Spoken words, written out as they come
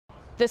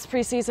This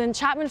preseason,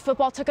 Chapman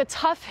Football took a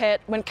tough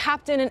hit when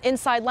captain and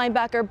inside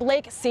linebacker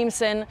Blake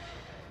Siemson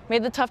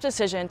made the tough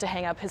decision to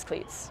hang up his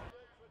cleats.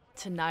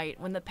 Tonight,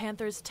 when the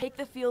Panthers take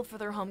the field for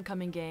their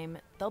homecoming game,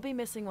 they'll be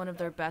missing one of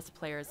their best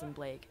players in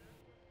Blake.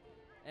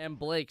 And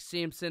Blake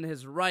Siemson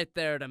is right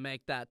there to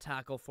make that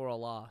tackle for a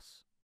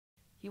loss.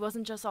 He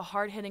wasn't just a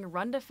hard-hitting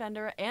run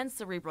defender and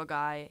cerebral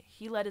guy.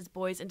 He led his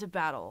boys into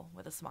battle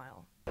with a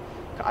smile.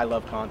 I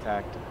love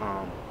contact.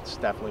 It's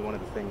definitely one of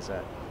the things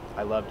that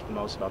I loved the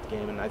most about the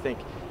game. And I think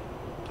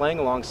playing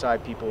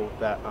alongside people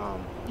that,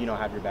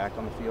 have your back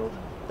on the field,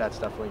 that's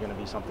definitely going to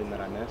be something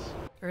that I miss.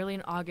 Early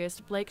in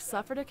August, Blake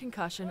suffered a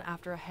concussion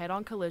after a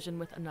head-on collision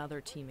with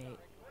another teammate.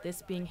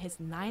 This being his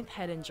 9th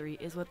head injury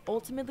is what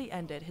ultimately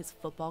ended his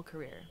football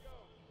career.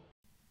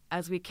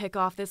 As we kick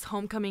off this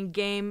homecoming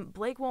game,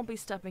 Blake won't be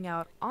stepping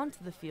out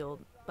onto the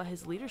field, but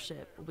his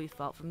leadership will be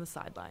felt from the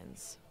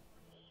sidelines.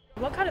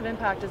 What kind of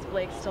impact does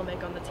Blake still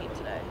make on the team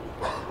today?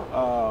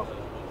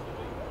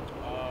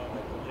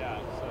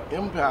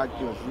 Impact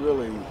is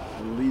really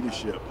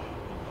leadership.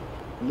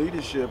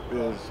 Leadership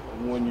is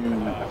when you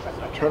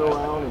turn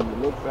around and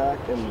you look back,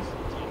 and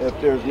if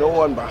there's no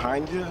one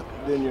behind you,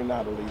 then you're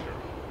not a leader.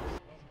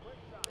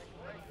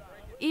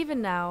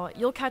 Even now,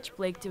 you'll catch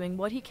Blake doing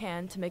what he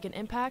can to make an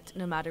impact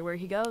no matter where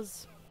he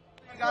goes.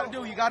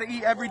 You gotta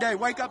eat every day.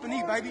 Wake up and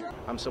eat, baby.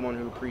 I'm someone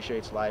who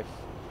appreciates life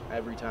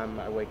every time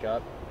I wake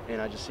up,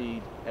 and I just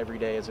see every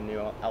day as a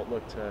new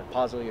outlook to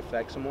positively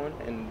affect someone,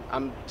 and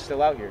I'm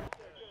still out here.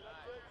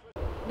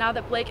 Now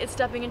that Blake is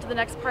stepping into the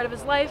next part of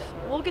his life,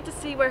 we'll get to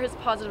see where his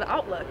positive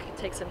outlook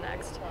takes him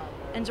next.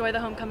 Enjoy the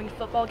homecoming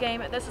football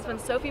game. This has been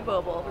Sophie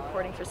Boble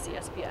reporting for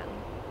CSPN.